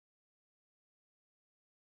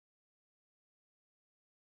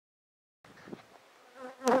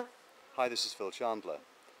Hi, this is Phil Chandler.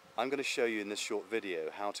 I'm going to show you in this short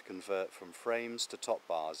video how to convert from frames to top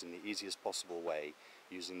bars in the easiest possible way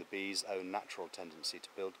using the bee's own natural tendency to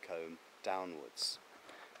build comb downwards.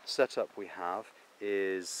 The setup we have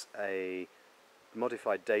is a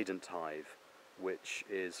Modified Dadant hive, which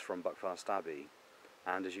is from Buckfast Abbey,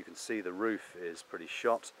 and as you can see the roof is pretty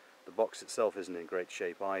shot. The box itself isn't in great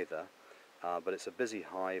shape either, but it's a busy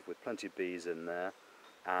hive with plenty of bees in there,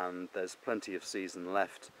 and there's plenty of season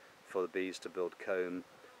left for the bees to build comb,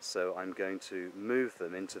 so I'm going to move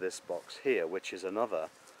them into this box here, which is another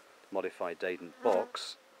Modified Dadant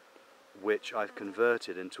box, which I've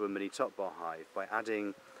converted into a mini top bar hive by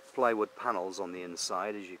adding plywood panels on the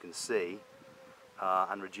inside, as you can see,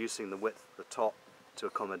 and reducing the width of the top to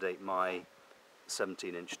accommodate my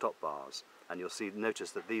 17-inch top bars. And you'll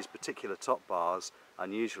notice that these particular top bars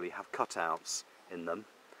unusually have cutouts in them,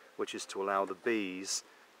 which is to allow the bees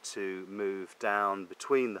to move down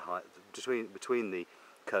between the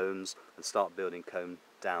combs and start building comb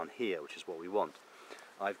down here, which is what we want.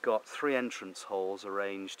 I've got 3 entrance holes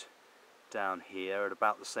arranged down here at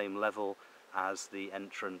about the same level as the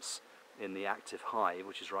entrance in the active hive,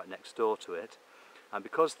 which is right next door to it. And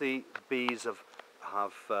because the bees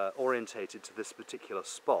have orientated to this particular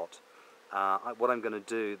spot, what I'm going to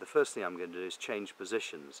do, the first thing I'm going to do is change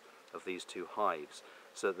positions of these 2 hives,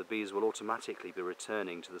 so that the bees will automatically be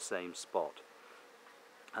returning to the same spot.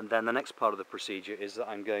 And then the next part of the procedure is that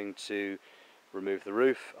I'm going to remove the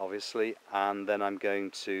roof, obviously, and then I'm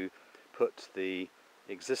going to put the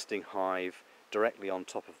existing hive directly on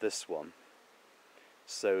top of this one,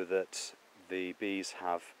 so that the bees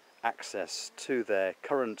have access to their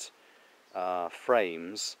current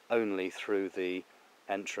frames only through the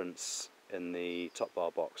entrance in the top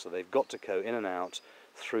bar box. So they've got to go in and out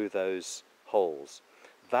through those holes.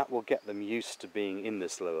 That will get them used to being in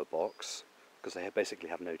this lower box, because they basically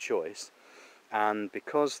have no choice. And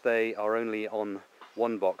because they are only on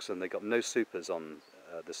one box and they've got no supers on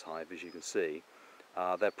this hive, as you can see,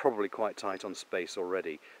 they're probably quite tight on space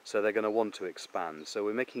already, so they're going to want to expand. So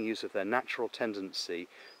we're making use of their natural tendency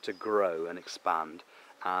to grow and expand,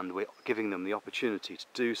 and we're giving them the opportunity to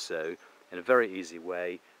do so in a very easy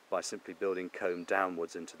way by simply building comb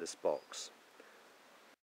downwards into this box.